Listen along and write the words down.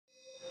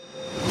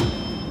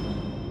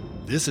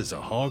This is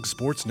a Hog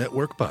Sports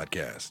Network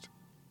podcast.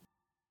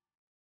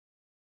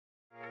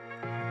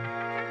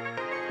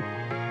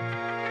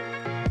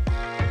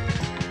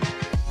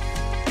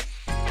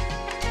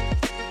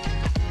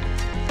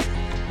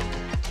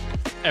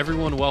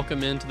 Everyone,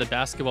 welcome into the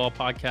basketball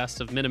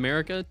podcast of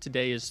Mid-America.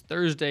 Today is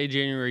Thursday,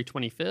 January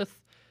 25th.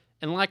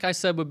 And like I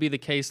said would be the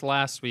case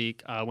last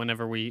week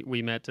whenever we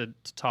met to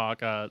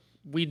talk,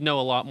 we'd know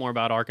a lot more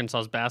about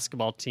Arkansas's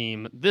basketball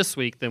team this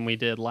week than we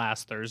did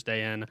last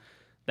Thursday, and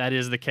that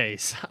is the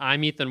case.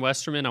 I'm Ethan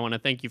Westerman. I want to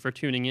thank you for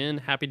tuning in.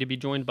 Happy to be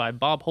joined by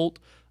Bob Holt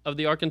of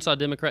the Arkansas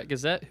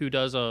Democrat-Gazette, who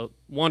does a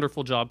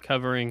wonderful job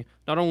covering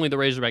not only the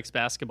Razorbacks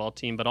basketball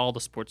team, but all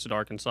the sports at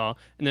Arkansas.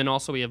 And then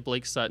also we have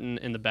Blake Sutton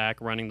in the back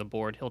running the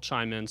board. He'll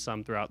chime in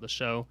some throughout the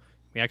show.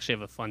 We actually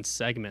have a fun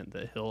segment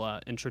that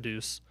he'll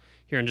introduce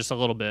here in just a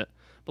little bit.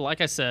 But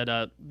like I said,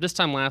 this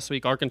time last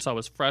week, Arkansas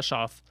was fresh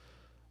off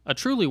a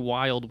truly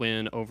wild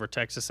win over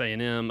Texas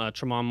A&M.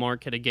 Tremont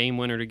Mark hit a game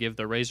winner to give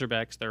the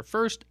Razorbacks their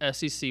first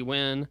SEC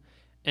win,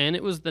 and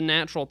it was the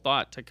natural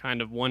thought to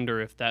kind of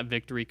wonder if that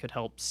victory could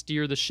help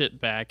steer the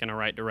ship back in a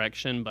right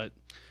direction. But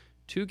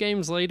 2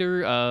 games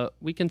later,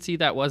 we can see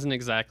that wasn't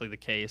exactly the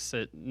case.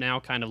 It now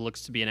kind of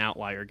looks to be an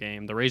outlier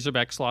game. The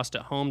Razorbacks lost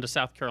at home to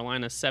South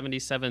Carolina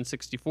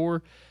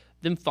 77-64,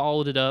 then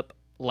followed it up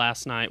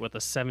last night with a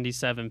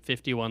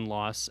 77-51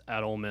 loss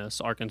at Ole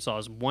Miss. Arkansas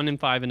is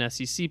 1-5 in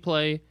SEC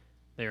play.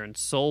 They're in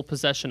sole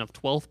possession of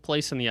 12th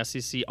place in the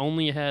SEC,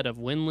 only ahead of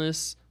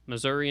winless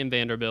Missouri and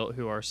Vanderbilt,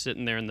 who are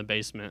sitting there in the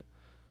basement.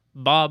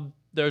 Bob,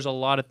 there's a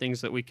lot of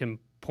things that we can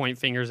point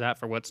fingers at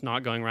for what's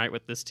not going right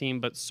with this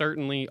team, but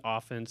certainly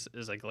offense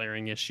is a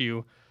glaring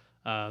issue.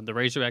 The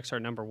Razorbacks are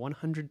number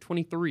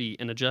 123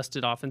 in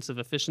adjusted offensive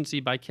efficiency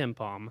by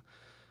KenPom.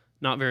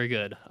 Not very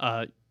good.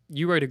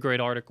 You wrote a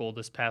great article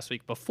this past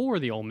week before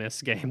the Ole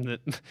Miss game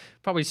that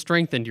probably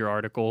strengthened your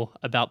article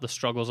about the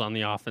struggles on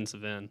the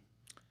offensive end.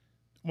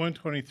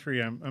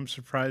 123. I'm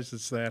surprised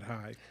it's that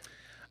high.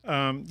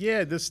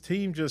 This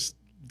team just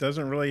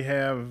doesn't really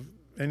have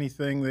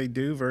anything they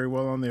do very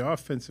well on the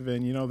offensive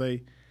end. You know,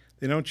 they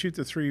don't shoot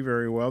the three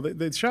very well.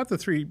 They shot the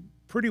three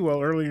pretty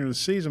well earlier in the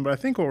season, but I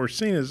think what we're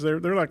seeing is they're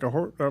like a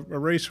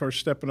racehorse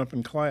stepping up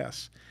in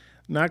class,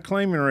 not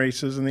claiming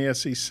races in the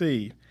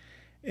SEC.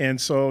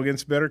 And so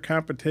against better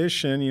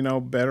competition, you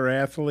know, better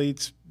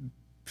athletes,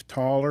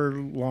 taller,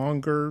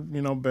 longer,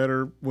 you know,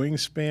 better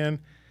wingspan,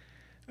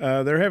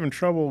 they're having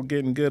trouble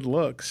getting good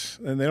looks.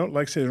 And they don't,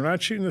 like I say, they're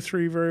not shooting the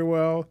three very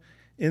well.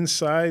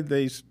 Inside,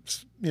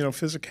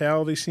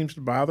 physicality seems to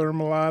bother them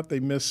a lot.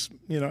 They miss,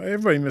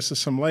 everybody misses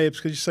some layups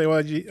because you say, well,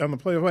 on the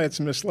play, well, it's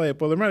a missed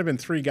layup. Well, there might have been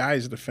 3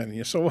 guys defending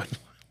you, so it wasn't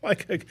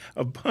like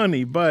a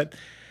bunny. But,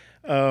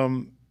 they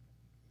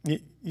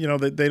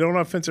don't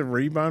offensive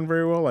rebound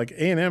very well. Like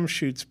A&M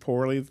shoots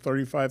poorly,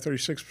 35,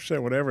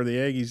 36%, whatever the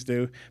Aggies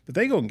do. But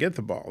they go and get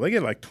the ball. They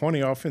get like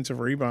 20 offensive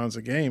rebounds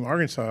a game.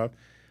 Arkansas,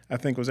 I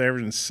think, was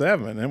averaging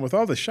 7. And with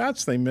all the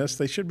shots they missed,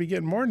 they should be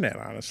getting more than that,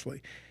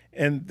 honestly.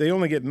 And they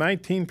only get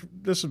 19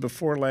 – this is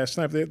before last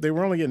night. They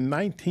were only getting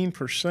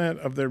 19%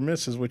 of their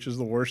misses, which is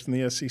the worst in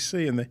the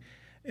SEC.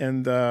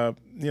 And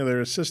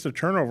their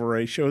assist-to-turnover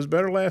ratio was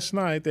better last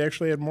night. They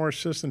actually had more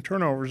assists and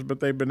turnovers, but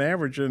they've been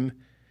averaging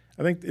 –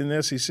 I think in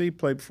the SEC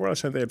play before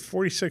last night, they had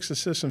 46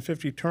 assists and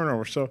 50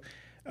 turnovers. So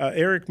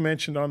Eric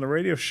mentioned on the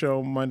radio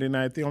show Monday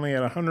night they only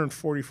had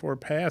 144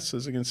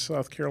 passes against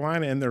South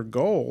Carolina, and their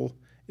goal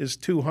is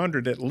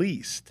 200 at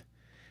least.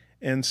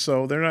 And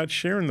so they're not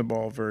sharing the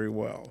ball very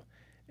well.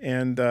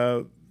 And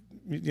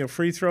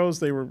free throws,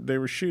 they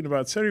were shooting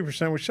about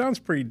 70%, which sounds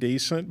pretty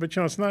decent, but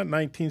it's not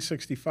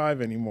 1965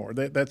 anymore.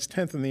 That's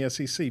 10th in the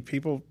SEC.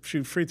 People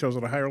shoot free throws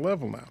at a higher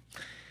level now.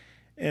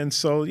 And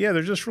so,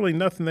 there's just really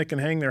nothing they can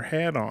hang their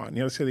hat on.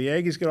 So the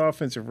Aggies get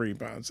offensive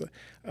rebounds.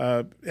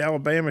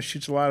 Alabama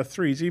shoots a lot of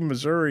threes. Even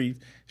Missouri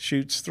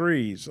shoots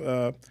threes.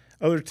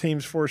 Other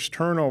teams force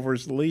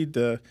turnovers that lead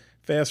to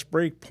fast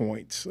break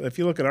points. If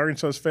you look at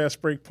Arkansas's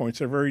fast break points,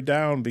 they're very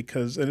down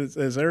because, and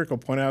as Eric will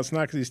point out, it's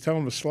not because he's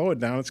telling them to slow it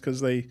down. It's because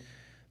they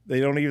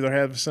don't either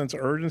have a sense of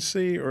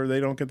urgency or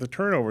they don't get the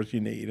turnovers you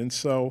need. And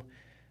so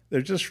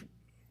they're just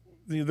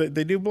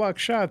they do block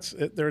shots.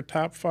 They're a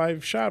top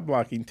 5 shot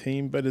blocking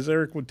team, but as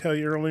Eric would tell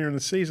you earlier in the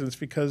season, it's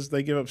because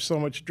they give up so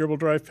much dribble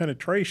drive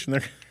penetration.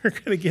 They're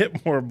going to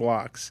get more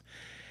blocks.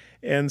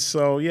 And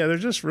so,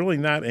 there's just really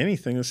not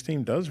anything this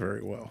team does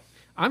very well.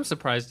 I'm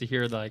surprised to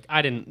hear,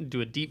 I didn't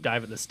do a deep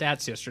dive at the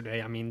stats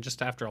yesterday. I mean,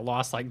 just after a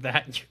loss like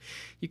that,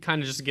 you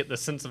kind of just get the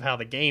sense of how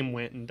the game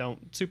went and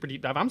don't super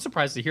deep dive. I'm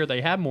surprised to hear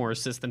they had more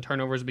assists than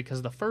turnovers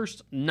because the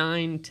first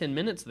 9-10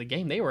 minutes of the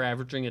game, they were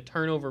averaging a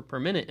turnover per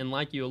minute. And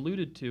like you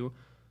alluded to,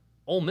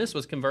 Ole Miss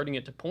was converting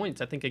it to points.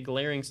 I think a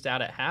glaring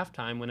stat at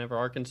halftime whenever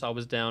Arkansas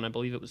was down, I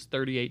believe it was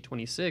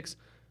 38-26,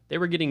 they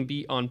were getting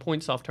beat on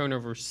points off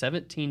turnovers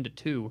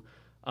 17-2.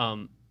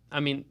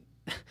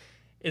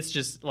 It's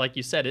just like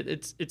you said,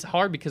 it's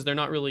hard because they're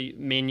not really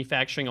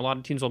manufacturing. A lot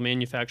of teams will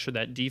manufacture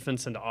that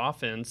defense into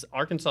offense.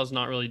 Arkansas is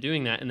not really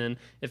doing that, and then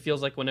it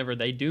feels like whenever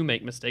they do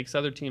make mistakes,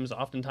 other teams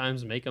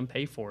oftentimes make them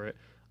pay for it.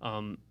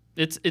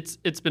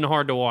 It's been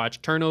hard to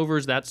watch.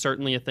 Turnovers, that's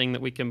certainly a thing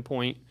that we can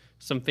point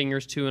some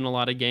fingers to in a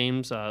lot of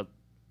games.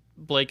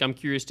 Blake, I'm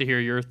curious to hear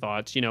your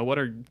thoughts. What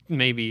are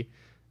maybe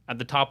at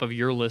the top of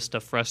your list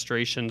of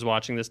frustrations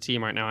watching this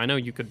team right now? I know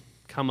you could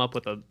come up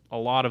with a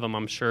lot of them,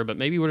 I'm sure, but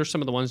maybe what are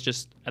some of the ones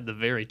just at the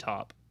very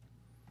top?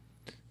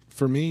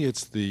 For me,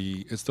 it's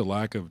the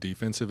lack of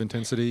defensive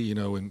intensity.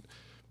 In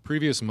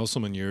previous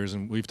Musselman years,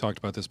 and we've talked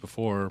about this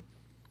before,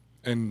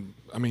 and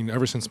I mean,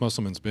 ever since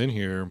Musselman's been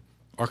here,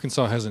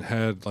 Arkansas hasn't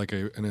had like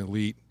an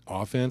elite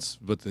offense,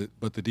 but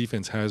the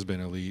defense has been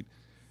elite.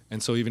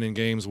 And so even in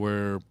games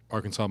where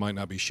Arkansas might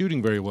not be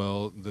shooting very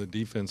well, the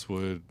defense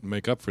would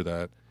make up for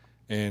that,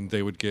 and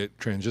they would get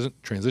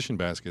transition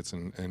baskets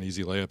and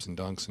easy layups and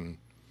dunks, and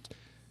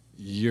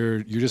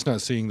you're just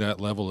not seeing that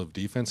level of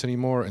defense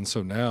anymore. And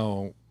so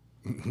now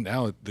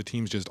the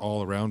team's just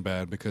all around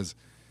bad because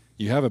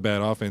you have a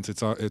bad offense.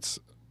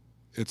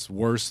 It's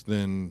worse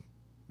than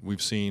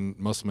we've seen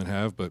Musselman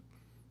have, but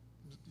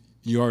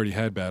you already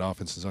had bad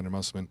offenses under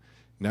Musselman.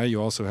 Now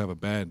you also have a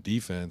bad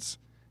defense,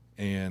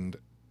 and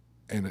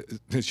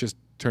it's just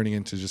turning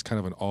into just kind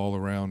of an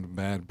all-around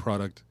bad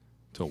product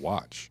to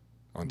watch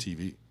on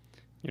TV.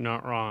 You're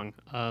not wrong.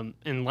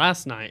 In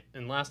last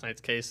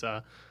night's case,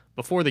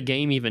 before the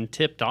game even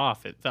tipped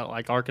off, it felt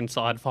like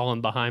Arkansas had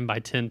fallen behind by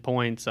 10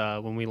 points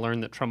when we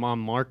learned that Tremont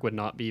Mark would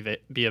not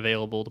be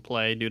available to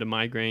play due to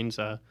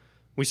migraines.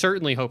 We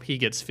certainly hope he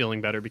gets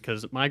feeling better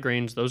because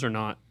migraines, those are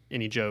not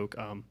any joke.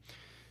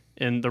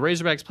 And the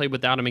Razorbacks played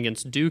without him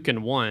against Duke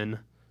and won,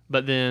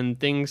 but then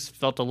things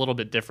felt a little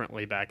bit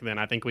differently back then.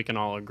 I think we can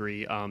all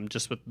agree,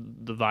 just with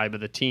the vibe of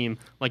the team.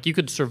 Like, you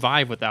could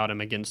survive without him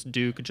against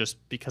Duke just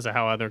because of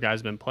how other guys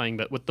have been playing.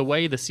 But with the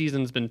way the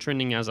season's been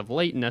trending as of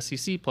late in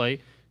SEC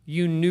play,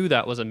 you knew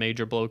that was a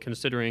major blow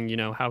considering,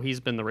 how he's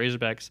been the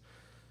Razorbacks'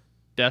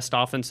 best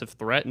offensive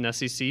threat in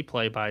SEC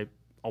play by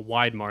a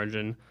wide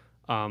margin.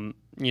 And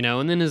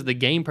then as the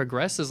game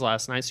progresses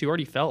last night, so you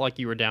already felt like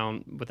you were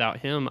down without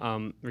him,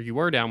 or you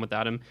were down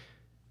without him.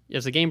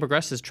 As the game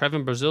progresses,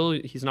 Trevin Brazil,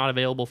 he's not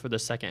available for the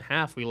second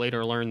half. We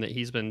later learned that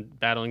he's been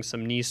battling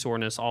some knee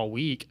soreness all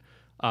week.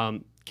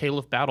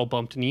 Caleb Battle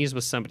bumped knees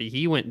with somebody.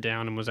 He went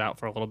down and was out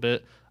for a little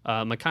bit.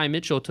 Mekhi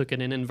Mitchell took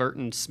an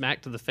inadvertent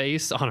smack to the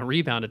face on a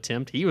rebound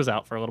attempt. He was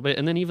out for a little bit.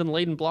 And then even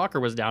Layden Blocker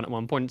was down at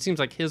one point. It seems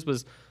like he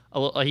was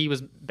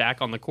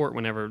back on the court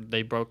whenever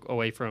they broke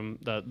away from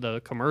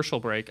the commercial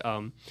break.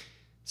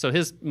 So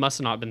his must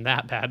have not been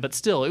that bad. But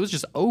still, it was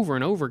just over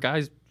and over,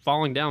 guys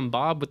falling down.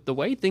 Bob, with the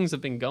way things have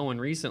been going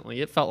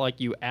recently, it felt like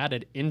you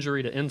added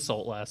injury to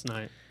insult last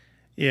night.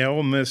 Yeah,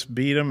 Ole Miss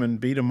beat them and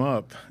beat them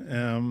up.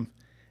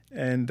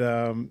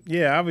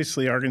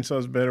 Obviously Arkansas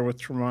is better with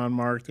Tremont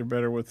Mark. They're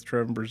better with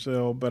Trevin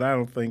Brazil, but I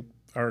don't think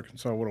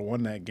Arkansas would have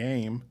won that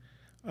game.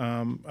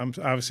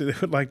 Obviously they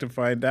would like to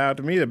find out.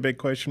 To me, the big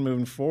question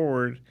moving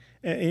forward,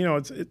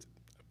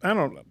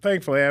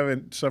 thankfully I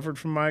haven't suffered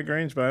from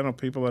migraines, but I know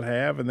people that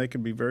have, and they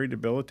can be very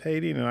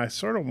debilitating. And I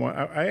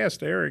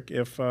asked Eric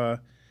if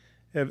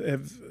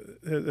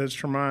has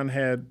Tremont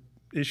had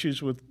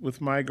issues with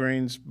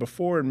migraines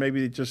before, and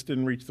maybe it just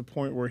didn't reach the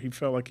point where he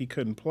felt like he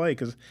couldn't play.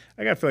 Because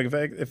I got to feel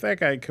like if that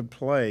guy could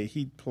play,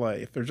 he'd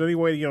play. If there's any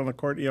way to get on the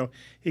court,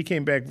 he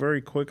came back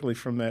very quickly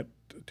from that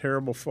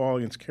terrible fall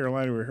against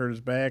Carolina where he hurt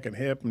his back and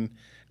hip and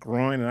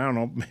groin and I don't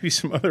know, maybe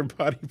some other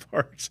body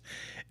parts.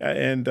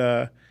 He's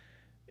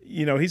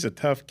a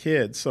tough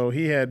kid, so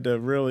he had to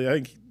really, I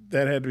think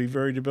that had to be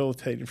very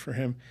debilitating for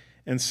him.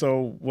 And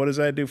so what does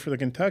that do for the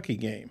Kentucky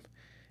game?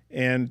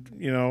 And,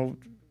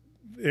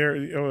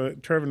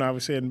 Trevin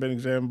obviously hadn't been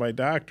examined by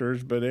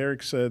doctors, but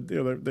Eric said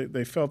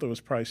they felt it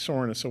was probably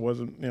soreness. It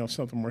wasn't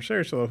something more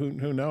serious. So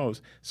who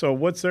knows? So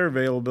what's their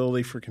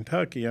availability for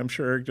Kentucky? I'm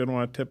sure Eric didn't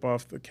want to tip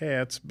off the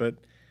Cats, but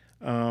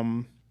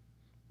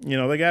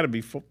they got to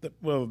be full.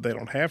 Well, they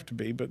don't have to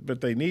be,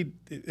 but they need.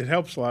 It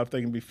helps a lot if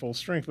they can be full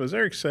strength. But as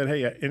Eric said,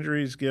 hey,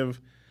 injuries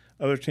give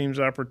other teams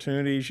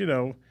opportunities.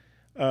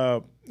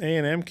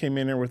 A&M came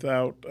in there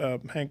without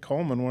Hank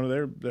Coleman, one of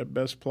their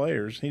best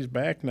players. He's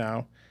back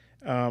now.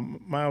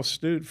 Miles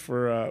Stute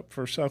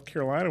for South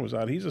Carolina was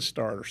out. He's a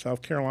starter.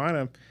 South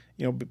Carolina,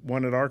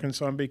 won at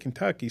Arkansas and beat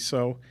Kentucky.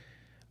 So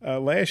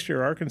last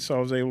year Arkansas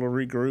was able to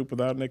regroup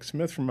without Nick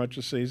Smith for much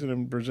of the season,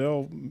 and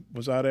Brazil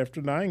was out after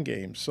 9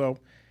 games. So,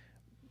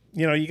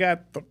 you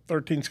got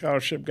 13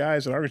 scholarship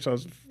guys, and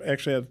Arkansas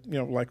actually had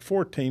like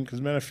 14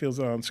 because Menifield's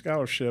on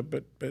scholarship,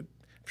 but I'm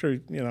sure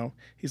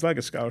he's like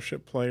a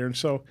scholarship player, and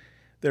so.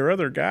 There are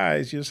other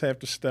guys, you just have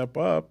to step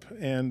up.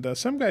 And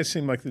some guys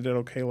seemed like they did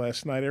okay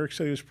last night. Eric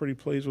said he was pretty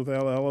pleased with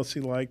Al Ellis.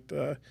 He liked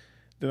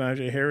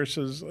Denaje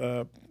Harris's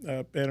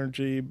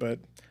energy, but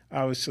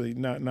obviously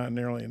not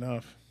nearly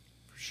enough.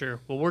 Sure.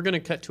 Well, we're going to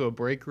cut to a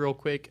break real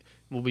quick.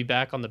 We'll be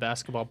back on the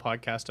Basketball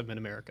Podcast of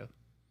Mid-America.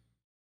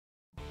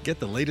 Get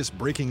the latest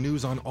breaking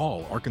news on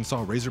all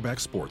Arkansas Razorback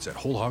sports at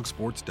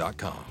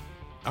WholeHogSports.com.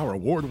 Our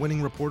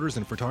award-winning reporters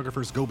and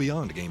photographers go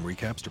beyond game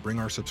recaps to bring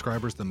our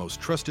subscribers the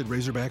most trusted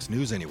Razorbacks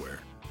news anywhere.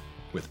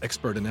 With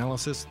expert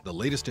analysis, the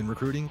latest in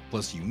recruiting,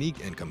 plus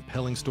unique and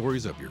compelling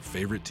stories of your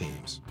favorite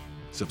teams.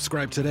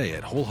 Subscribe today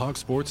at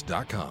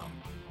WholeHogSports.com.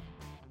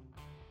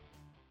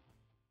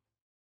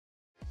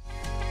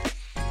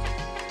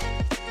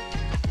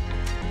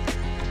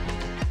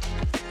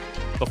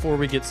 Before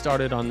we get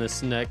started on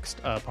this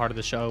next part of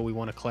the show, we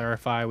want to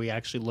clarify. We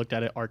actually looked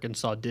at it.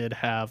 Arkansas did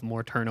have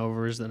more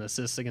turnovers than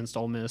assists against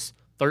Ole Miss.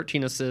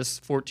 13 assists,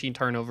 14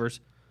 turnovers.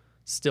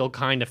 Still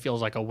kind of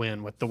feels like a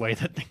win with the way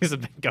that things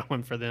have been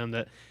going for them.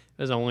 That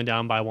is only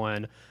down by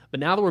 1. But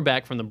now that we're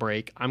back from the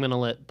break, I'm going to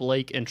let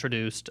Blake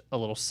introduce a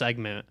little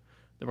segment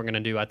that we're going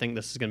to do. I think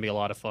this is going to be a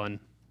lot of fun.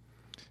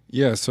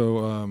 Yeah,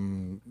 so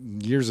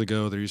years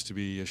ago, there used to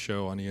be a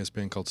show on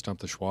ESPN called Stump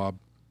the Schwab.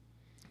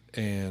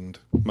 And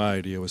my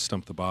idea was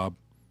Stump the Bob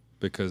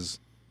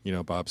because, you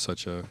know, Bob's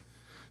such a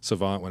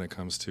savant when it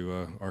comes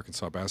to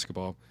Arkansas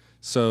basketball.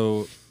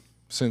 So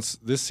since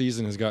this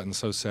season has gotten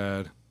so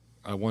sad,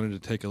 I wanted to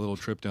take a little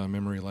trip down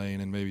memory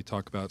lane and maybe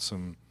talk about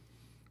some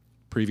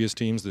previous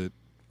teams that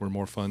were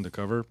more fun to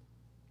cover.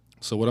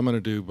 So what I'm going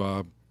to do,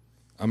 Bob,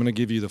 I'm going to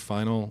give you the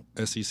final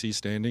SEC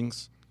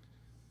standings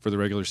for the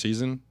regular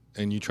season,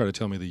 and you try to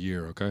tell me the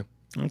year, okay?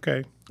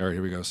 Okay. All right,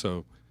 here we go.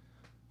 So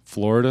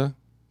Florida,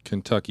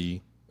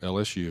 Kentucky,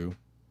 LSU,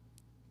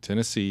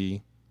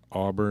 Tennessee,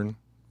 Auburn,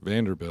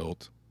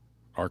 Vanderbilt,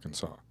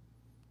 Arkansas.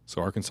 So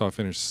Arkansas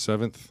finished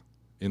 7th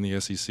in the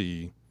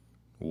SEC.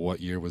 What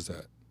year was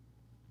that?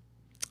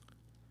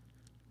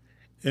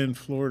 And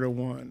Florida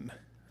won.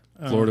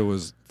 Florida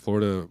was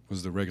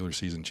the regular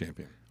season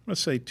champion.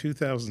 Let's say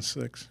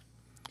 2006.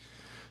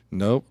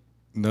 Nope.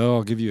 No,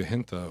 I'll give you a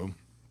hint though.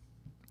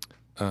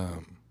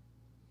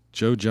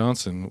 Joe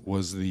Johnson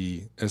was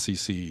the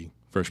SEC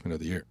Freshman of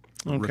the Year.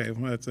 Okay,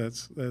 well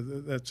that's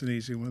an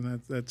easy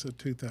one. That's a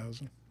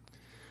 2000.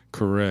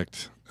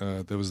 Correct.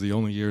 That was the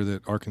only year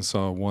that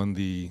Arkansas won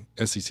the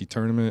SEC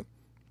tournament.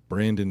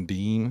 Brandon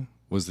Dean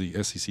was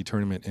the SEC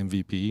tournament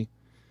MVP.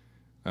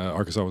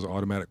 Arkansas was an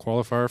automatic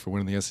qualifier for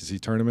winning the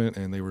SEC tournament,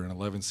 and they were an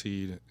 11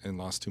 seed and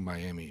lost to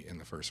Miami in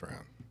the first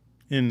round.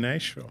 In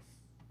Nashville.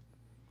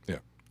 Yeah.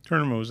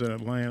 Tournament was in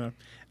Atlanta.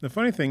 The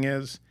funny thing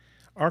is,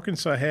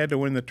 Arkansas had to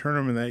win the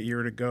tournament that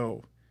year to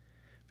go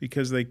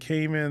because they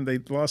came in, they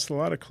lost a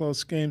lot of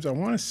close games. I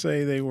want to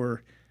say they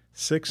were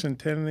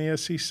 6-10 in the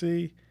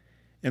SEC,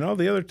 and all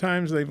the other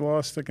times they've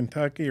lost to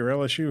Kentucky or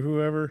LSU,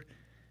 whoever,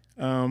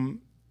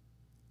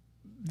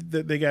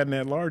 they got in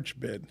that large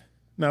bid.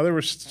 Now, there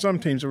were some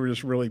teams that were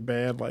just really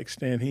bad, like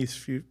Stan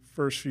Heath's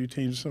first few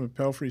teams, some of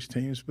Pelfrey's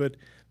teams, but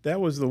that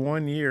was the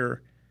one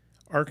year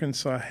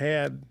Arkansas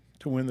had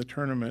to win the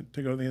tournament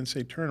to go to the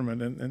NCAA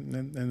tournament,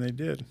 and they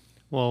did.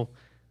 Well,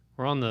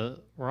 we're on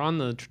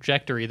the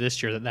trajectory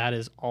this year that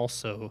is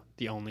also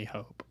the only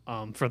hope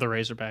for the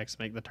Razorbacks to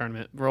make the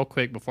tournament. Real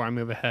quick before I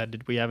move ahead,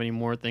 did we have any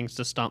more things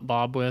to stump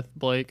Bob with,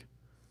 Blake?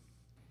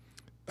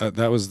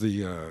 That was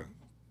the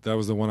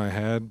one I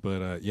had,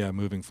 but yeah,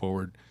 moving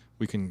forward,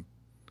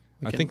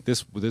 I think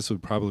this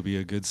would probably be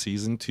a good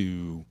season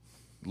to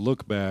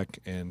look back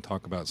and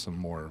talk about some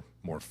more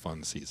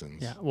fun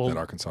seasons that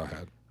Arkansas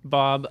had.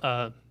 Bob,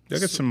 I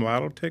get some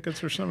lotto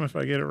tickets or something if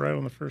I get it right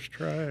on the first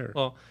try. Or?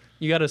 Well,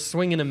 you got a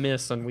swing and a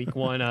miss on week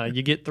 1.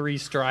 You get 3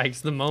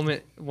 strikes.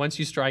 Once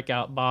you strike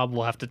out, Bob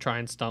will have to try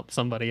and stump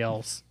somebody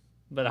else.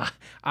 But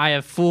I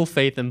have full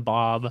faith in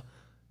Bob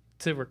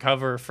to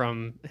recover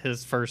from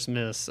his first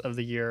miss of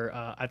the year.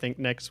 I think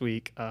next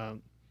week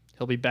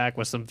he'll be back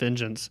with some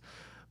vengeance.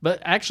 But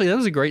actually, that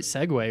was a great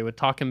segue with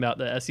talking about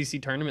the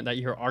SEC tournament that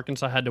year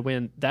Arkansas had to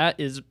win.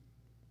 There's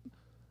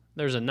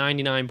a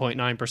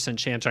 99.9%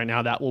 chance right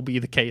now that will be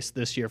the case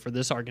this year for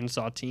this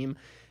Arkansas team.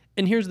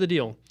 And here's the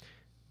deal.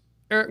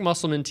 Eric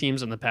Musselman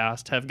teams in the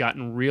past have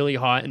gotten really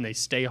hot, and they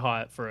stay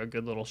hot for a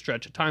good little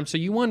stretch of time. So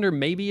you wonder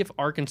maybe if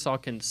Arkansas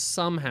can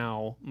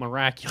somehow,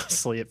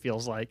 miraculously it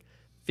feels like,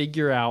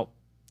 figure out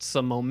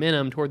some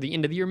momentum toward the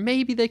end of the year.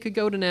 Maybe they could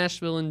go to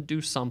Nashville and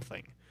do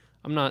something.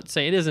 I'm not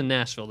saying it is in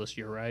Nashville this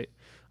year, right?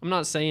 I'm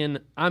not saying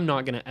I'm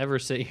not going to ever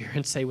sit here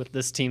and say with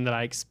this team that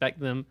I expect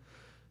them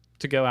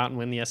to go out and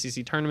win the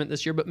SEC tournament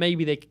this year, but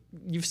maybe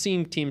you've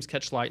seen teams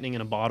catch lightning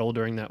in a bottle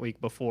during that week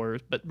before.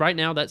 But right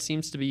now that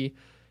seems to be,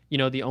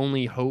 the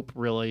only hope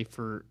really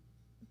for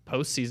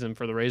postseason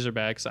for the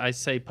Razorbacks. I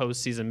say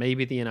postseason,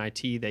 maybe the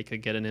NIT they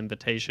could get an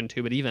invitation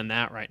to, but even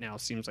that right now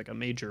seems like a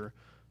major,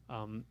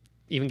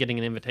 even getting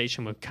an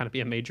invitation would kind of be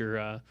a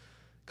major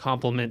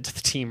compliment to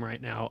the team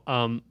right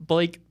now.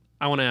 Blake,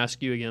 I want to ask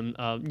you again,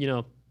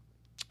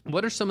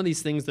 what are some of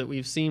these things that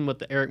we've seen with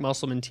the Eric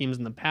Musselman teams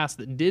in the past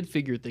that did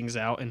figure things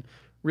out and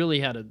really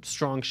had a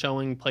strong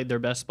showing, played their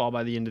best ball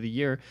by the end of the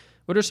year?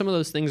 What are some of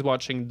those things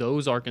watching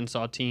those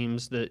Arkansas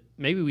teams that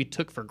maybe we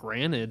took for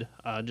granted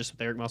just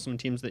with Eric Musselman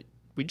teams that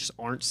we just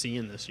aren't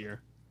seeing this year?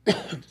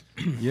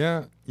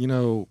 Yeah,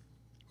 I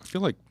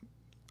feel like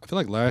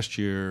last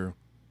year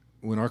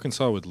when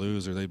Arkansas would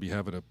lose or they'd be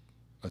having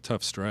a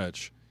tough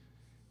stretch,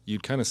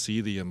 you'd kind of see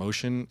the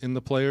emotion in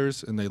the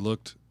players, and they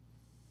looked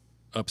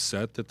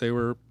upset that they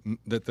were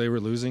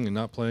losing and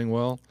not playing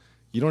well.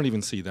 You don't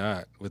even see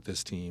that with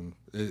this team.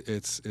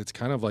 It's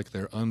kind of like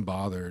they're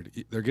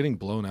unbothered. They're getting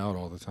blown out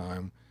all the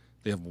time.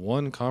 They have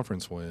one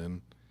conference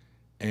win,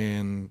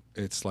 and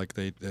it's like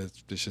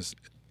it's just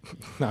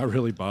not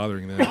really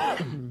bothering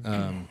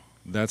them.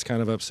 That's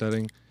kind of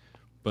upsetting.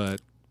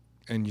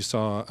 And you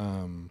saw,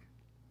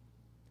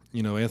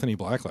 Anthony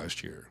Black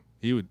last year.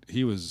 You'd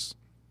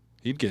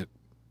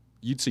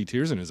see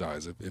tears in his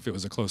eyes if it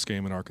was a close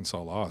game and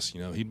Arkansas lost.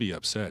 He'd be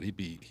upset.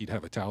 He'd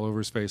have a towel over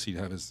his face. He'd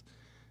have his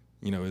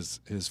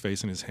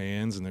face in his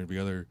hands, and there'd be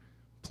other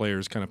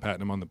players kind of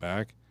patting him on the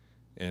back.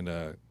 And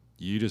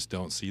you just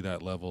don't see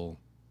that level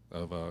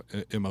of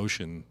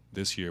emotion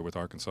this year with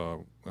Arkansas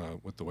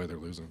with the way they're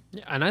losing.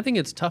 Yeah, and I think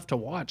it's tough to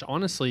watch.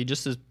 Honestly,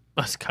 just as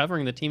us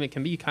covering the team, it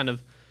can be kind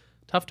of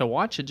tough to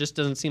watch. It just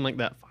doesn't seem like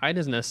that fight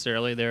is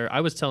necessarily there.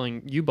 I was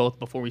telling you both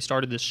before we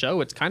started this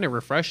show, it's kind of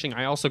refreshing.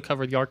 I also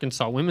covered the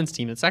Arkansas women's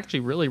team. It's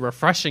actually really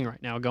refreshing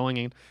right now going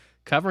and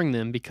covering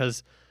them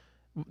because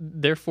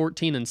they're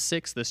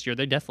 14-6 this year.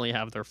 They definitely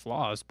have their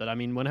flaws, but I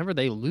mean, whenever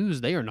they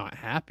lose, they are not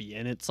happy.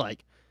 And it's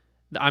like,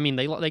 I mean,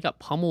 they got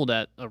pummeled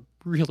at a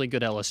really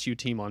good LSU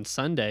team on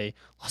Sunday,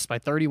 lost by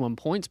 31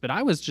 points. But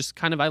I was just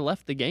I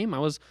left the game. I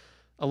was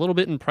a little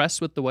bit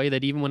impressed with the way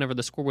that even whenever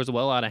the score was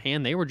well out of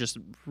hand, they were just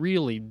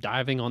really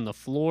diving on the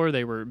floor.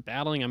 They were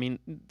battling. I mean,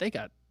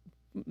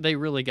 they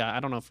really got,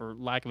 I don't know, for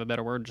lack of a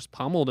better word, just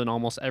pummeled in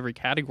almost every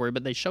category,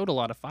 but they showed a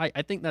lot of fight.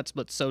 I think that's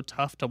what's so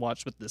tough to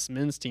watch with this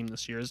men's team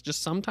this year is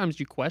just sometimes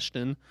you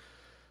question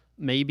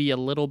maybe a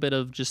little bit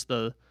of just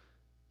the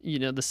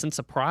sense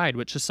of pride,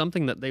 which is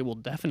something that they will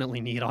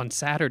definitely need on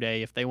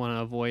Saturday if they want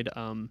to avoid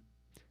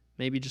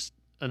maybe just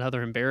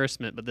another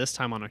embarrassment, but this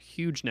time on a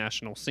huge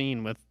national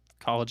scene with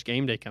College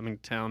game day coming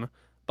to town.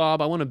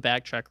 Bob, I want to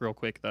backtrack real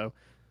quick, though.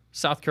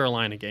 South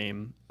Carolina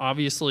game.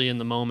 Obviously, in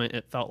the moment,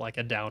 it felt like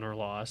a downer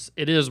loss.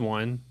 It is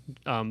one,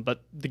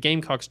 but the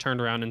Gamecocks turned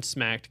around and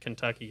smacked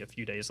Kentucky a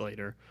few days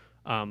later.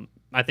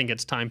 I think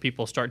it's time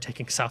people start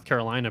taking South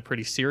Carolina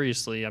pretty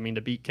seriously. I mean,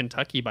 to beat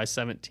Kentucky by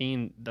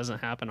 17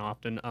 doesn't happen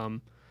often.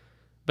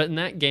 But in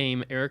that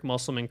game, Eric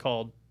Musselman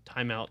called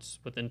timeouts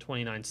within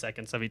 29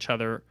 seconds of each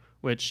other,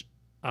 which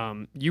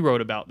you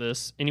wrote about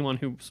this. Anyone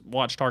who's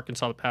watched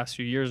Arkansas the past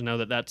few years know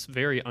that that's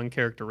very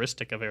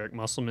uncharacteristic of Eric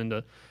Musselman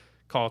to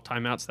call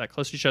timeouts that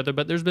close to each other.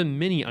 But there's been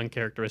many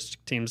uncharacteristic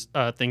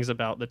things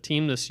about the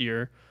team this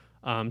year.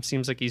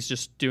 Seems like he's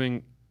just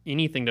doing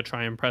anything to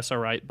try and press a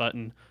right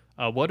button.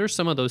 What are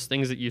some of those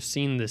things that you've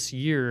seen this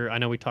year? I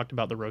know we talked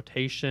about the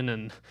rotation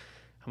and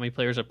how many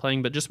players are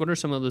playing, but just what are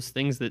some of those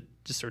things that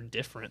just are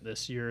different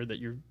this year that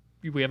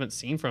we haven't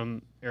seen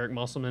from Eric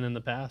Musselman in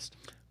the past?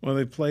 Well,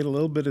 they played a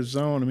little bit of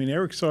zone. I mean,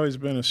 Eric's always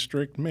been a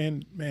strict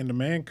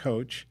man-to-man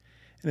coach,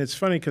 and it's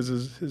funny because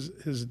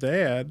his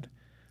dad,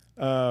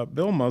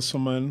 Bill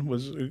Musselman,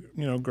 was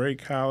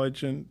great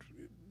college and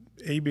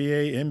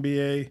ABA,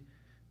 MBA.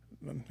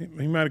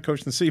 He might have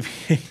coached in the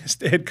CBA. His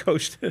dad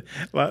coached a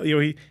lot.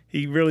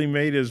 He really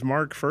made his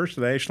mark first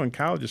at Ashland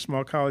College, a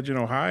small college in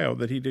Ohio,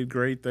 that he did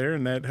great there,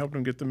 and that helped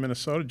him get the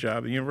Minnesota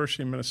job, the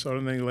University of Minnesota,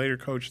 and then he later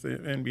coached the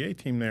NBA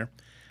team there.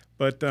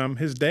 But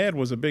his dad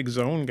was a big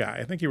zone guy.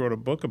 I think he wrote a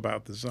book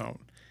about the zone.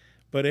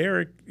 But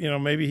Eric,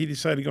 maybe he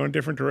decided to go in a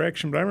different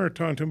direction. But I remember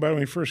talking to him about it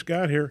when he first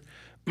got here,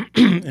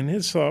 and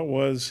his thought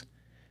was,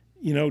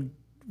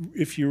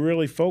 if you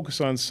really focus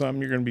on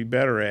something, you're going to be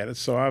better at it.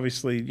 So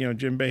obviously,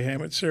 Jim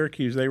Boeheim at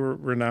Syracuse, they were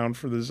renowned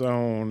for the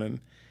zone,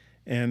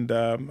 and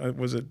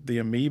was it the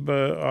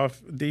amoeba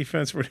off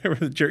defense, whatever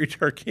that Jerry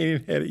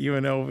Tarkanian had at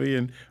UNLV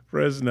and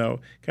Fresno,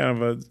 kind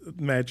of a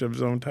matchup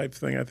zone type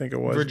thing, I think it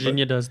was.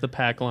 Virginia does the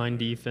pack line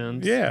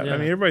defense. Yeah, I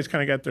mean, everybody's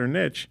kind of got their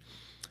niche.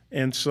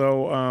 And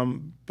so,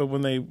 but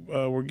when they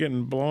were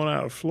getting blown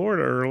out of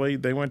Florida early,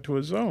 they went to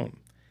a zone.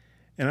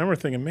 And I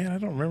remember thinking, man, I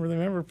don't remember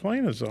them ever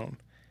playing a zone.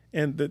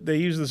 And they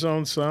used the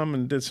zone some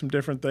and did some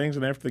different things.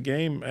 And after the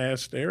game, I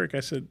asked Eric, I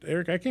said,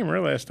 Eric, I can't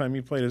remember last time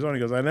you played a zone. He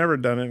goes, I never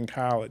done it in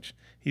college.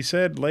 He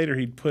said later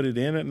he'd put it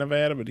in at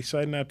Nevada, but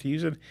decided not to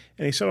use it.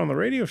 And he said on the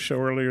radio show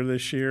earlier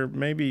this year,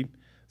 maybe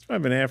this might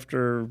have been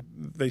after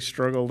they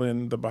struggled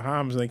in the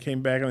Bahamas and they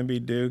came back and they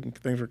beat Duke and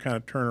things were kind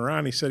of turning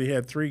around. He said he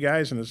had 3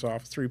 guys in his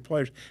office, 3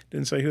 players,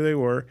 didn't say who they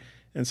were,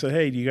 and said,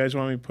 hey, do you guys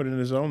want me to put it in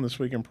his zone this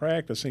week in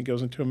practice? And he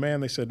goes into a man.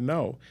 They said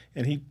no.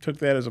 And he took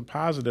that as a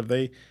positive.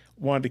 They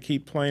wanted to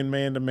keep playing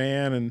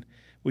man-to-man, and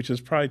which is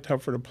probably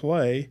tougher to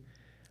play.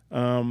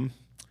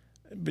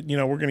 But,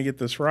 we're going to get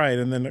this right.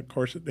 And then, of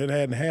course, it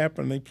hadn't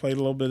happened. They played a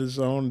little bit of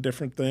zone,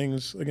 different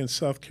things against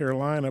South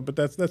Carolina. But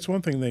that's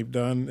one thing they've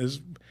done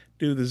is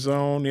do the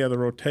zone, the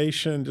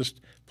rotation,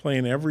 just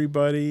playing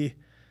everybody,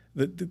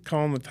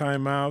 calling the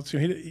timeouts.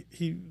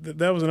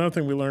 That was another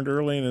thing we learned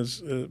early in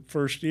his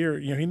first year.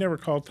 He never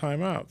called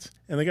timeouts.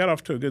 And they got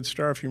off to a good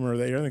start, if you remember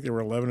that year. I think they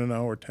were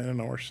 11-0 or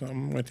 10-0 or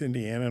something. Went to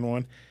Indiana and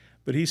won.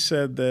 But he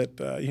said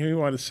that he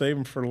wanted to save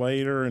them for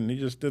later, and he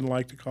just didn't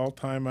like to call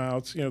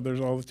timeouts. There's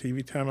all the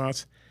TV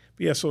timeouts.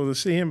 But yeah, so to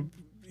see him,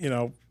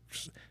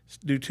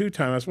 do 2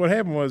 timeouts. What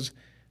happened was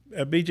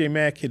B.J.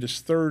 Mack hit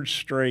his 3rd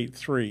straight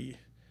 3.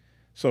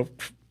 So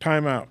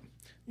timeout.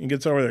 He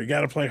gets over there. You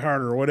got to play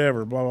harder or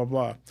whatever, blah, blah,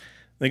 blah.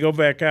 They go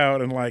back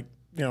out, and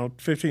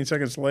 15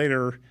 seconds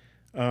later,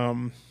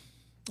 I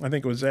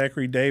think it was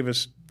Zachary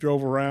Davis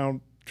drove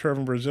around,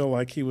 Trevor Brazil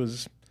like he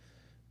was,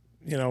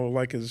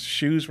 like his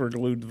shoes were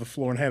glued to the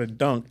floor and had a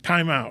dunk,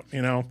 timeout,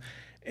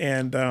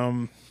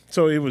 And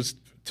so it was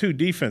 2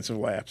 defensive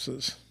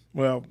lapses.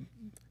 Well,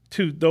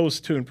 those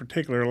two in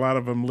particular, a lot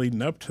of them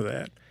leading up to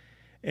that.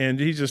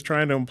 And he's just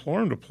trying to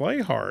implore him to play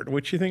hard,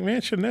 which you think,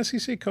 man, should an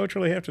SEC coach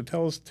really have to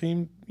tell his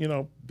team,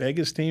 beg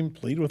his team,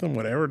 plead with him,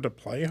 whatever, to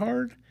play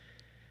hard?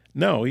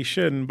 No, he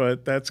shouldn't,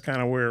 but that's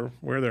kind of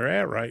where they're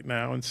at right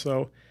now. And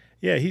so,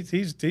 yeah,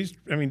 he's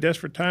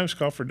desperate times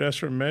call for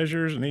desperate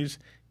measures, and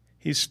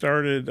he's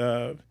started,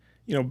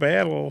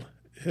 Battle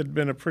had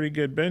been a pretty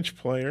good bench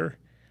player.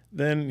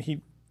 Then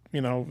he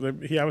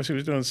obviously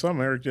was doing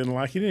something Eric didn't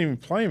like. He didn't even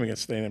play him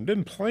against A&M.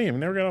 Didn't play him.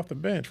 Never got off the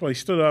bench. Well, he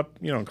stood up,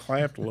 and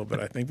clapped a little bit,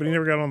 I think, but he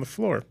never got on the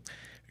floor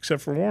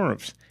except for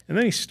warm-ups. And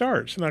then he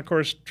starts. And, of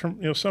course, some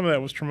of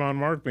that was Tremont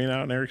Mark being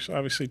out, and Eric's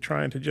obviously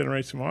trying to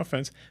generate some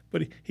offense.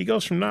 But he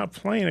goes from not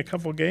playing a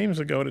couple games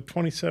ago to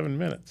 27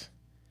 minutes.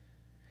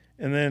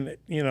 And then,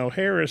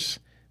 Harris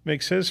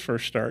makes his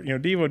first start.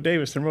 Devo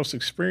Davis, their most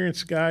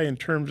experienced guy in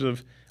terms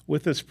of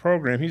with this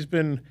program. He's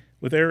been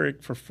with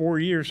Eric for 4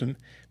 years, and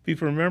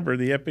people remember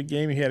the epic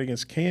game he had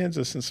against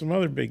Kansas and some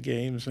other big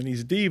games, and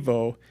he's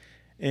Devo.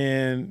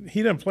 And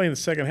he didn't play in the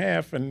second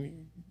half,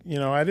 and,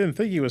 I didn't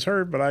think he was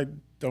hurt, but I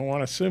don't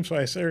want to assume. So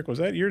I asked Eric, was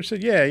that yours? He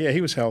said, yeah,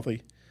 he was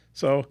healthy.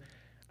 So,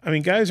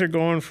 guys are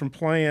going from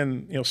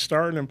playing,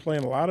 starting and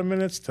playing a lot of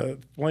minutes to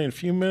playing a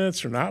few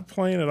minutes or not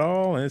playing at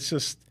all. And it's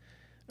just,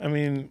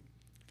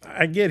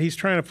 I get he's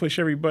trying to push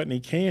every button he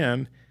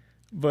can,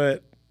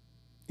 but,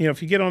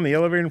 if you get on the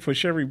elevator and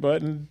push every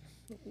button,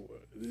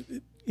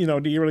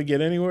 do you really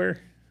get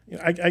anywhere?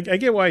 I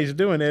get why he's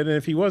doing it, and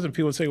if he wasn't,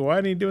 people would say, why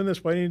isn't he doing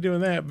this? Why isn't he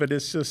doing that? But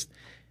it's just,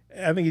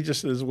 I think he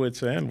just at his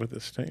wit's end with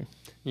this team.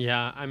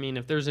 Yeah,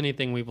 if there's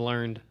anything we've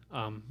learned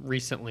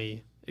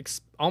recently,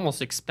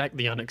 almost expect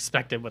the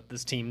unexpected with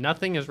this team.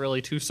 Nothing is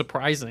really too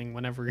surprising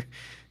whenever,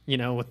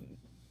 with,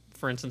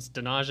 for instance,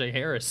 Denaje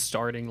Harris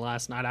starting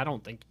last night. I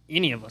don't think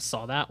any of us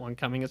saw that one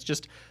coming. It's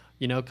just,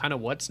 kind of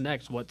what's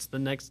next? What's the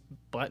next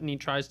button he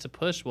tries to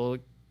push? Well,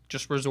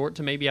 just resort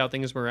to maybe how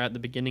things were at the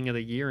beginning of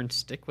the year and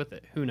stick with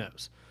it. Who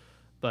knows?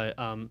 But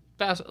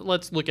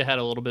let's look ahead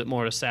a little bit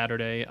more to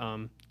Saturday.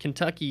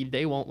 Kentucky,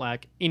 they won't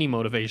lack any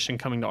motivation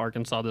coming to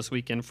Arkansas this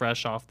weekend,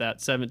 fresh off that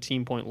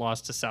 17-point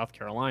loss to South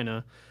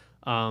Carolina.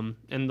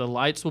 And the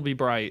lights will be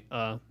bright.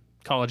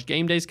 College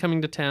game day's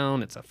coming to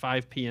town. It's a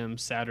 5 p.m.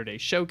 Saturday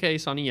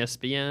showcase on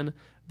ESPN.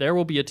 There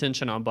will be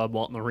attention on Bud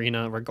Walton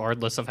Arena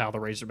regardless of how the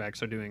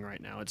Razorbacks are doing right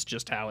now. It's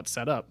just how it's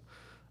set up.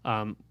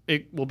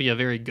 It will be a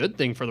very good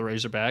thing for the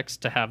Razorbacks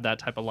to have that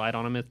type of light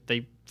on them if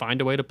they find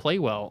a way to play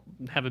well,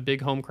 have a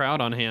big home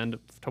crowd on hand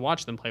to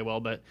watch them play well,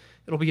 but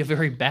it'll be a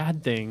very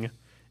bad thing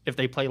if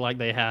they play like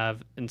they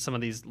have in some of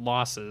these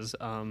losses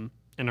and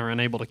are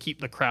unable to keep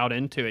the crowd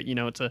into it.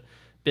 It's a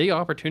big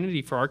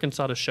opportunity for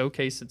Arkansas to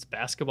showcase its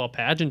basketball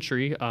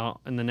pageantry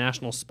in the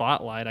national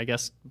spotlight. I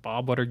guess,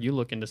 Bob, what are you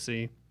looking to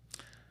see?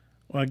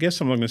 Well, I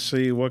guess I'm looking to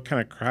see what kind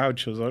of crowd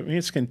shows up.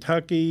 It's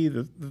Kentucky.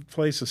 The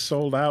place is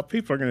sold out.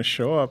 People are going to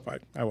show up,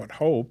 I would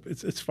hope.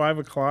 It's 5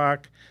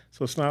 o'clock,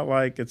 so it's not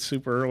like it's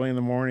super early in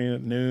the morning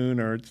at noon,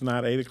 or it's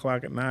not 8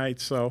 o'clock at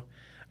night. So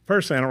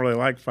personally, I don't really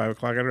like 5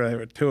 o'clock. I'd rather have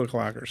it 2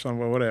 o'clock or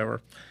something, but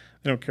whatever.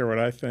 I don't care what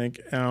I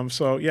think.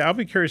 So, yeah, I'll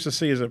be curious to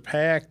see, is it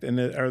packed, and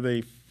are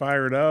they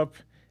fired up?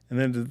 And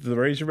then did the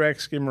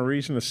Razorbacks give them a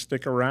reason to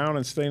stick around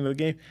and stay into the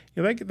game?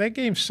 That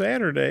game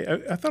Saturday,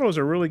 I thought it was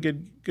a really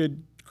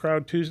good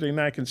crowd Tuesday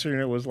night,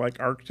 considering it was like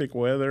Arctic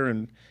weather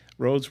and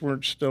roads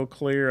weren't still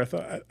clear. I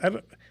thought,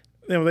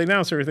 they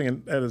announced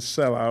everything at a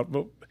sellout,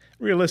 but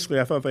realistically,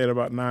 I thought they had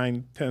about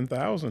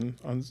 10,000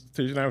 on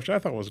Tuesday night, which I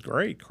thought was a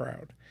great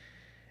crowd.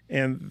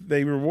 And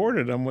they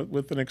rewarded them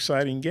with an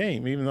exciting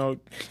game, even though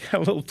it got a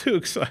little too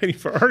exciting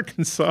for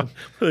Arkansas.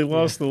 They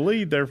lost the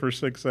lead there for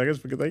 6 seconds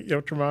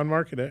because Tremont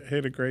Mark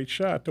hit a great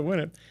shot to win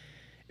it.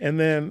 And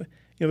then,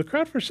 the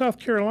crowd for South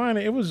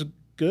Carolina, it was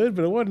good,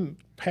 but it wasn't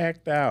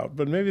packed out.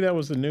 But maybe that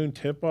was the noon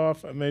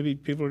tip-off. Maybe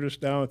people are just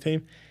down on the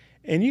team.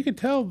 And you could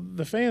tell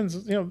the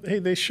fans, hey,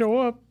 they show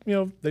up,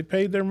 they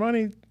paid their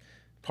money,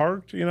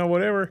 parked,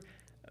 whatever.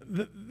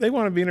 They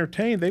want to be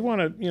entertained. They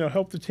want to,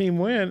 help the team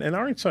win. And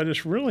Arkansas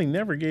just really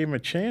never gave them a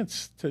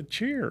chance to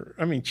cheer.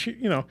 I mean,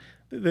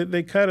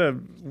 they cut a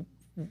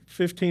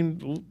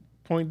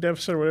 15-point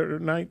deficit or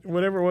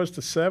whatever it was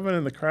to 7,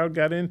 and the crowd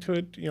got into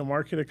it.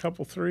 Mark hit a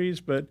couple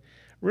threes, but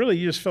really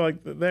you just felt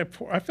like that.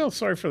 I felt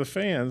sorry for the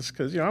fans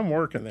because I'm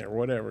working there,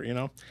 whatever,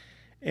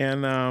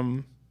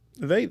 and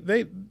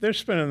they're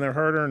spending their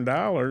hard-earned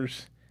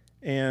dollars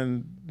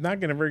and not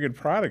getting a very good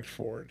product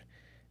for it,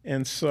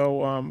 and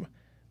so.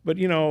 But,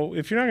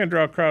 if you're not going to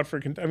draw a crowd for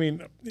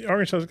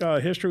Arkansas's got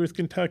a history with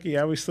Kentucky.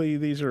 Obviously,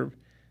 these are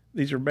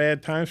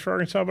bad times for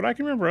Arkansas. But I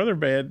can remember other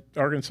bad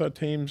Arkansas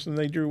teams, and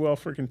they drew well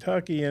for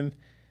Kentucky. And,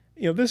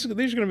 these are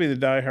going to be the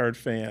diehard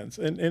fans.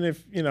 And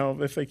if they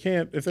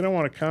don't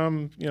want to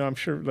come, I'm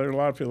sure there are a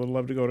lot of people that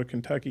love to go to a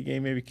Kentucky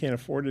game, maybe can't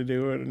afford to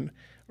do it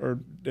or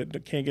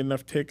can't get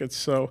enough tickets.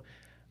 So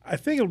I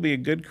think it'll be a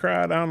good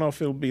crowd. I don't know if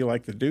it'll be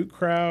like the Duke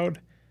crowd.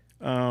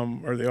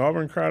 or the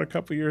Auburn crowd a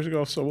couple years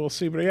ago. So we'll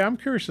see. But yeah, I'm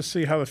curious to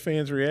see how the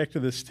fans react to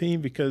this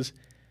team because,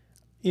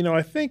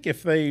 I think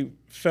if they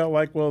felt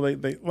like, well,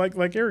 they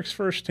like Eric's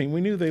first team,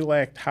 we knew they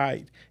lacked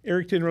height.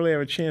 Eric didn't really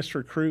have a chance to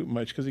recruit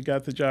much because he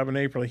got the job in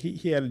April.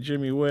 He had a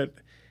Jimmy Witt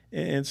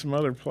and some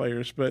other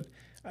players, but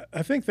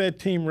I think that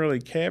team really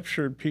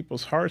captured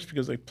people's hearts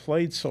because they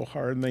played so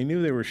hard and they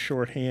knew they were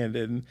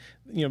shorthanded.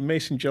 And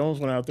Mason Jones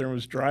went out there and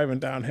was driving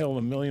downhill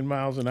a million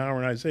miles an hour,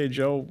 and Isaiah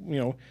Joe,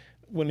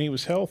 when he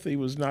was healthy,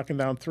 was knocking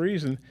down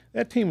threes, and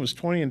that team was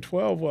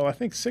 20-12. Well, I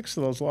think 6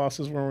 of those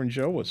losses were when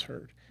Joe was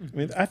hurt. I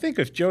mean, I think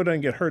if Joe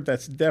doesn't get hurt,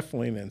 that's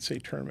definitely an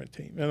NCAA tournament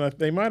team. And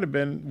they might have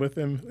been with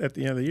him at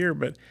the end of the year,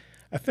 but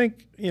I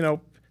think,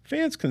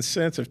 fans can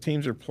sense if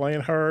teams are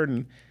playing hard,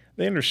 and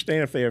they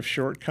understand if they have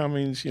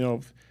shortcomings,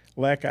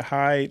 lack of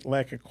height,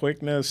 lack of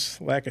quickness,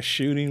 lack of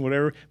shooting,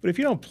 whatever. But if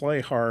you don't play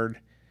hard,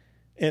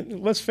 and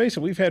let's face it,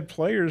 we've had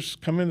players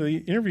come into the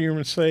interview room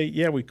and say,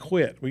 yeah, we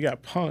quit. We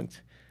got punked.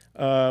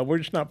 We're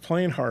just not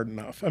playing hard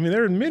enough. I mean,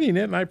 they're admitting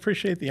it, and I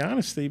appreciate the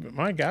honesty, but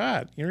my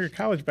God, you're a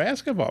college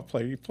basketball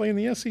player. You play in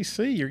the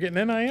SEC. You're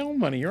getting NIL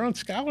money. You're on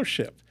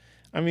scholarship.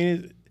 I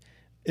mean,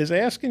 is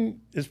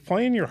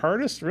playing your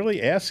hardest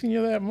really asking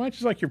you that much?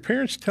 It's like your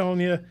parents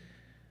telling you,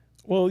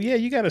 well, yeah,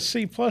 you got a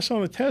C+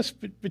 on the test,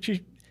 but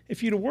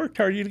if you'd have worked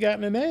hard, you'd have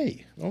gotten an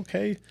A.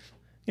 Okay.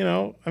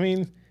 I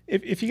mean,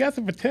 if you got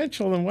the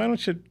potential, then why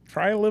don't you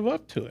try to live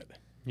up to it?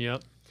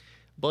 Yep.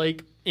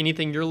 Blake,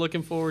 anything you're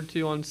looking forward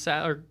to on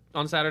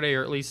Saturday,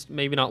 or at least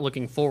maybe not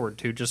looking forward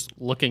to, just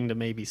looking to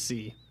maybe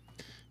see?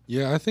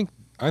 Yeah,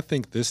 I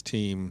think this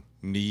team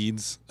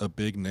needs a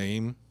big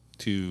name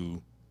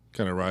to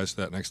kind of rise to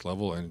that next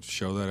level and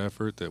show that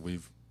effort that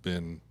we've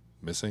been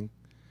missing.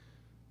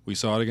 We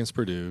saw it against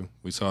Purdue.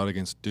 We saw it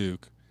against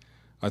Duke.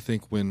 I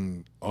think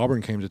when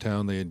Auburn came to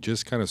town, they had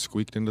just kind of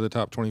squeaked into the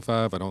top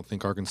 25. I don't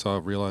think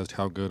Arkansas realized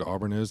how good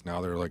Auburn is.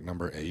 Now they're like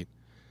number 8.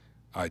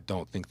 I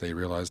don't think they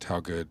realized how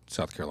good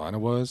South Carolina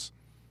was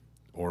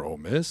or Ole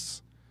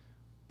Miss.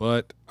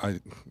 But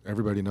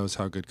everybody knows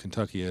how good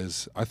Kentucky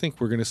is. I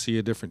think we're going to see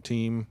a different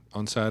team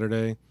on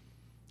Saturday.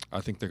 I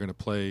think they're going to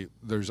play.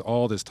 There's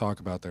all this talk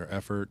about their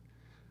effort.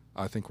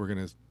 I think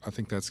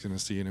that's going to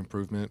see an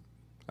improvement.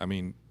 I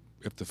mean,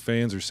 if the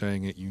fans are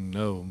saying it,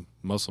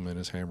 Musselman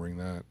is hammering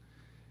that.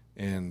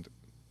 And,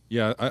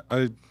 yeah,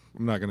 I'm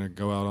not going to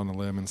go out on a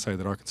limb and say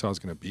that Arkansas is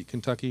going to beat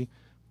Kentucky,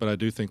 but I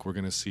do think we're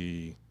going to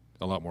see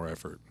a lot more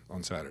effort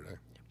on Saturday.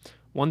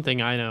 One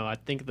thing I know, I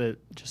think that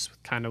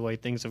just kind of the way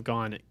things have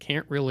gone, it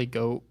can't really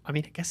go – I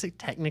mean, I guess it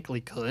technically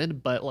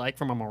could, but, like,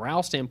 from a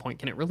morale standpoint,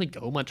 can it really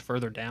go much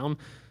further down?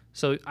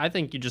 So I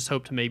think you just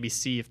hope to maybe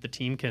see if the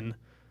team can,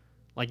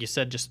 like you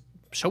said, just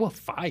show a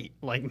fight.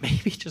 Like,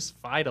 maybe just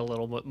fight a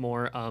little bit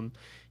more.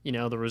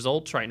 The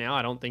results right now,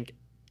 I don't think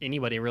 –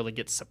 anybody really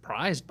gets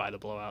surprised by the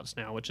blowouts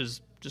now, which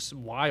is just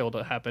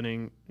wild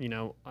happening,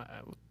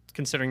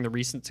 considering the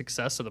recent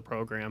success of the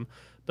program.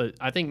 But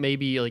I think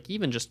maybe like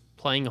even just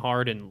playing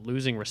hard and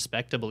losing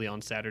respectably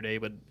on Saturday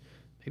would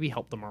maybe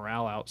help the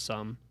morale out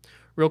some.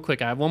 Real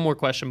quick, I have one more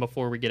question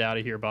before we get out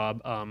of here,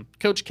 Bob.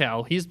 Coach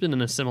Cal, he's been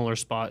in a similar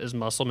spot as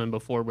Musselman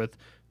before with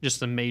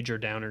just a major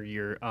downer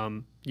year.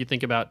 You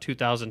think about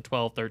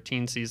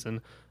 2012-13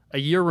 season, a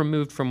year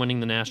removed from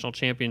winning the national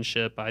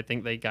championship. I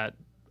think they got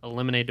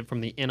eliminated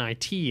from the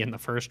NIT in the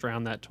first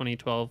round that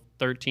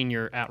 2012-13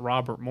 year at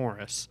Robert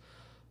Morris.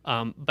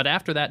 But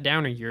after that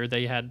downer year,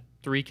 they had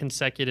 3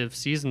 consecutive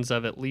seasons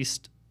of at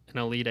least an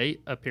Elite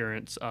 8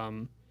 appearance,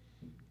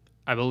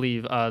 I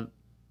believe.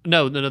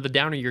 No, the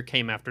downer year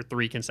came after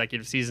 3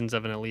 consecutive seasons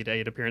of an Elite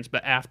 8 appearance,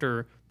 but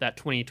after that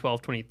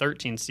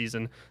 2012-2013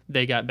 season,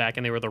 they got back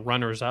and they were the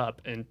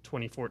runners-up in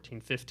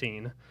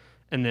 2014-15,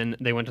 and then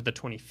they went to the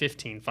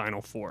 2015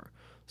 Final Four.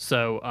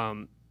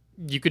 So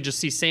you could just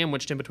see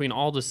sandwiched in between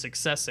all the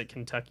success at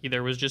Kentucky,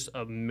 there was just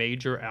a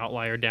major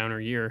outlier downer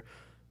year.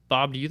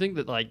 Bob, do you think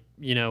that,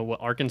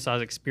 what Arkansas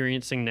is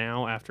experiencing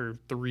now after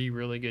 3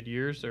 really good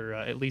years, or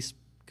at least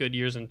good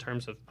years in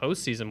terms of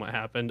postseason, what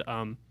happened,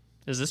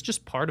 is this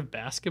just part of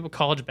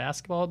college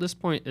basketball at this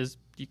point? Is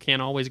you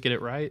can't always get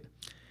it right?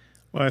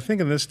 Well, I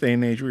think in this day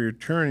and age where you're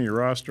turning your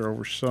roster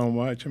over so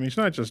much, I mean, it's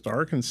not just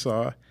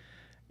Arkansas.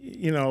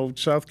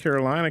 South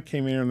Carolina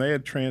came in and they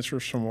had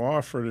transfers from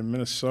Wofford and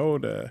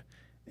Minnesota,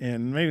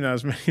 and maybe not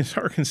as many as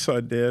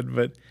Arkansas did,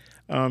 but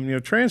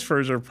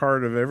transfers are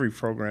part of every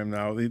program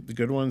now, the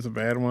good ones, the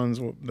bad ones,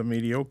 the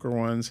mediocre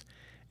ones.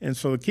 And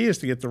so the key is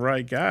to get the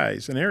right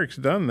guys. And Eric's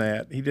done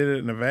that. He did it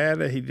in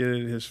Nevada. He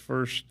did it his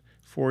first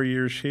 4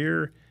 years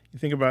here. You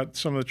think about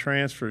some of the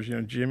transfers,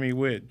 Jimmy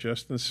Witt,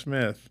 Justin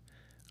Smith,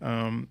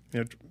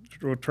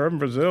 Trevor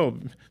Brazil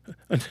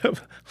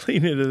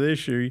leading into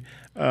this year.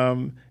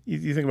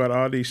 You think about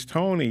Audis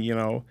Tony,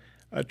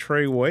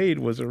 Trey Wade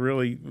was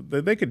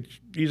they could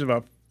use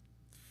about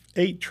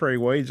 8 Trey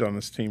Wades on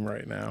this team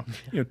right now.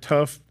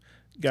 Tough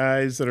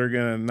guys that are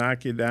going to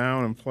knock you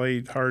down and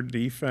play hard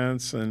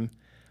defense. And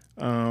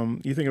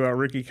you think about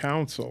Ricky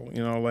Council,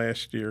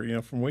 last year,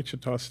 from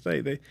Wichita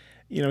State.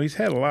 He's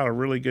had a lot of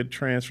really good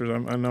transfers.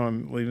 I know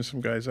I'm leaving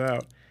some guys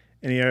out.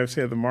 and you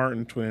obviously have the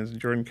Martin twins and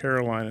Jordan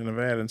Caroline in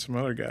Nevada and some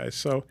other guys.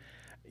 So,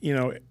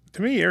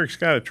 to me, Eric's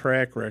got a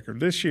track record.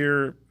 This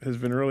year has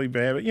been really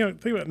bad. But,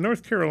 think about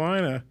North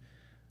Carolina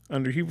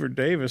under Hubert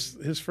Davis.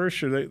 His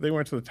first year, they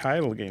went to the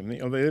title game. They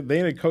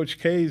ended Coach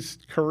K's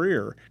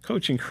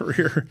coaching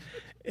career,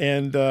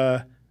 and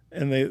they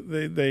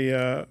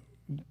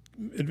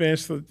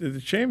advanced to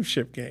the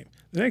championship game.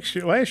 Last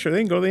year, they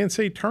didn't go to the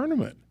NCAA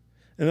tournament.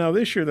 And now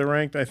this year, they're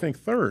ranked, I think,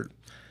 third.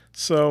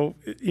 So,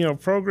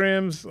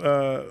 programs,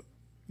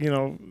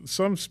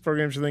 some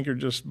programs you think are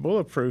just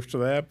bulletproof to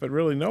that, but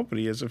really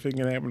nobody is. If it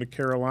can happen to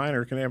Carolina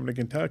or it can happen to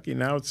Kentucky,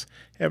 now it's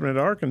happening at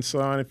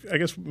Arkansas. And I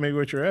guess maybe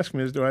what you're asking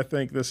me is, do I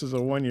think this is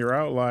a one-year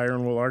outlier,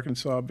 and will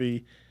Arkansas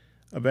be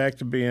back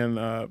to being,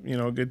 a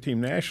good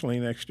team nationally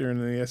next year in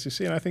the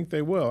SEC? And I think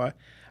they will.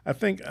 I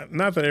think,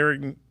 not that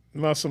Eric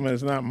Musselman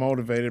is not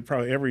motivated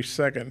probably every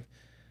second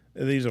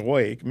that he's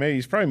awake. Maybe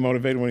he's probably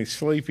motivated when he's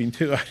sleeping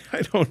too.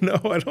 I don't know.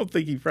 I don't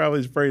think he probably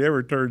his brain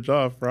ever turns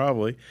off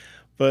probably.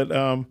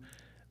 But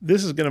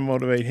this is going to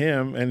motivate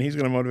him, and he's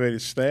going to motivate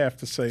his staff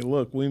to say,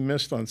 look, we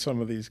missed on some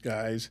of these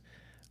guys.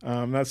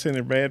 I'm not saying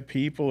they're bad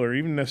people or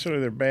even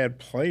necessarily they're bad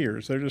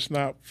players. They're just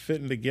not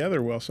fitting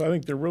together well. So I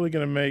think they're really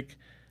going to make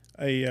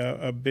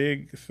a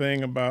big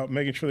thing about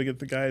making sure they get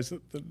the guys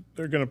that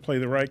they're going to play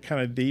the right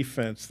kind of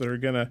defense, that are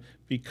going to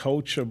be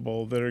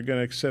coachable, that are going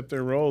to accept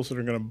their roles, that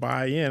are going to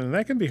buy in. And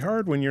that can be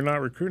hard when you're not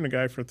recruiting a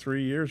guy for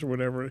 3 years or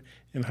whatever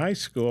in high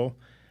school.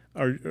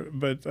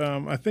 But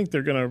I think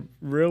they're going to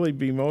really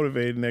be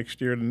motivated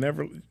next year to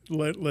never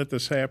let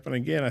this happen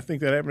again. I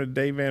think that happened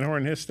to Dave Van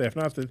Horn and his staff.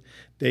 Not that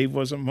Dave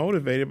wasn't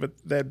motivated, but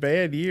that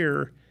bad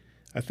year,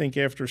 I think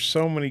after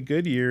so many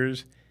good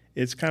years,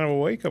 it's kind of a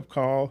wake-up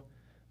call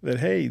that,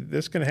 hey,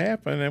 this can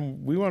happen,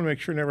 and we want to make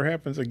sure it never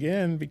happens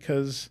again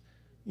because,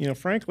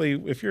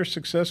 frankly, if you're a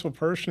successful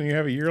person and you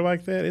have a year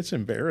like that, it's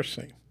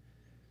embarrassing,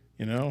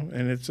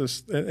 and it's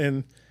just –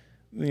 and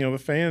the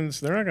fans,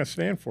 they're not going to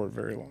stand for it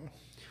very long.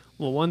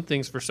 Well, one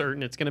thing's for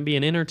certain, it's going to be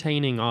an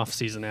entertaining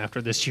offseason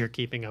after this year,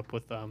 keeping up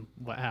with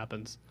what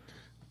happens.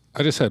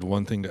 I just had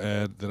one thing to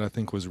add that I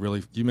think was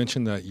really – you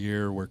mentioned that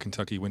year where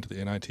Kentucky went to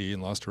the NIT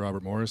and lost to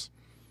Robert Morris.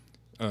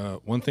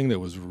 One thing that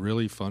was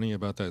really funny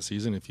about that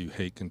season, if you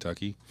hate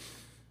Kentucky,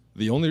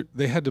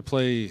 they had to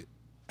play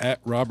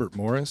at Robert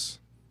Morris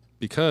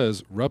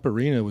because Rupp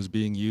Arena was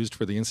being used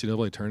for the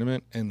NCAA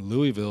tournament, and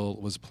Louisville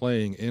was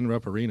playing in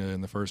Rupp Arena in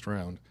the first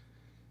round.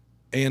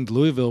 And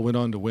Louisville went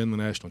on to win the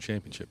national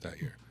championship that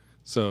year.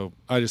 So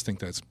I just think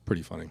that's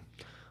pretty funny.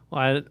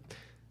 Well, I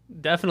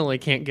definitely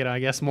can't get, I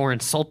guess, more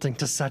insulting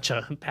to such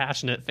a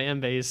passionate fan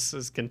base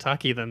as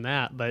Kentucky than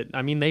that. But,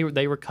 I mean,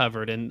 they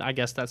recovered, and I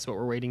guess that's what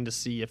we're waiting to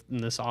see if in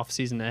this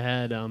offseason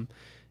ahead,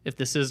 if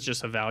this is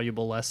just a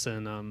valuable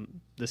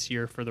lesson this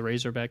year for the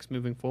Razorbacks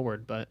moving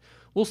forward. But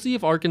we'll see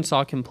if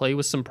Arkansas can play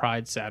with some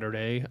pride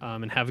Saturday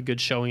and have a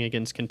good showing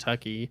against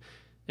Kentucky.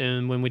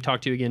 And when we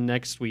talk to you again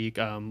next week,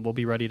 we'll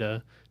be ready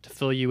to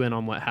fill you in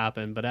on what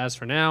happened. But as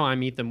for now,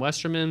 I'm Ethan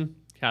Westerman.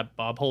 Got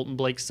Bob Holt and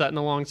Blake Sutton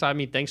alongside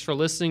me. Thanks for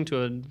listening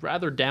to a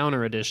rather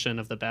downer edition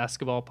of the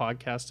Basketball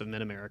Podcast of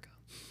Mid-America.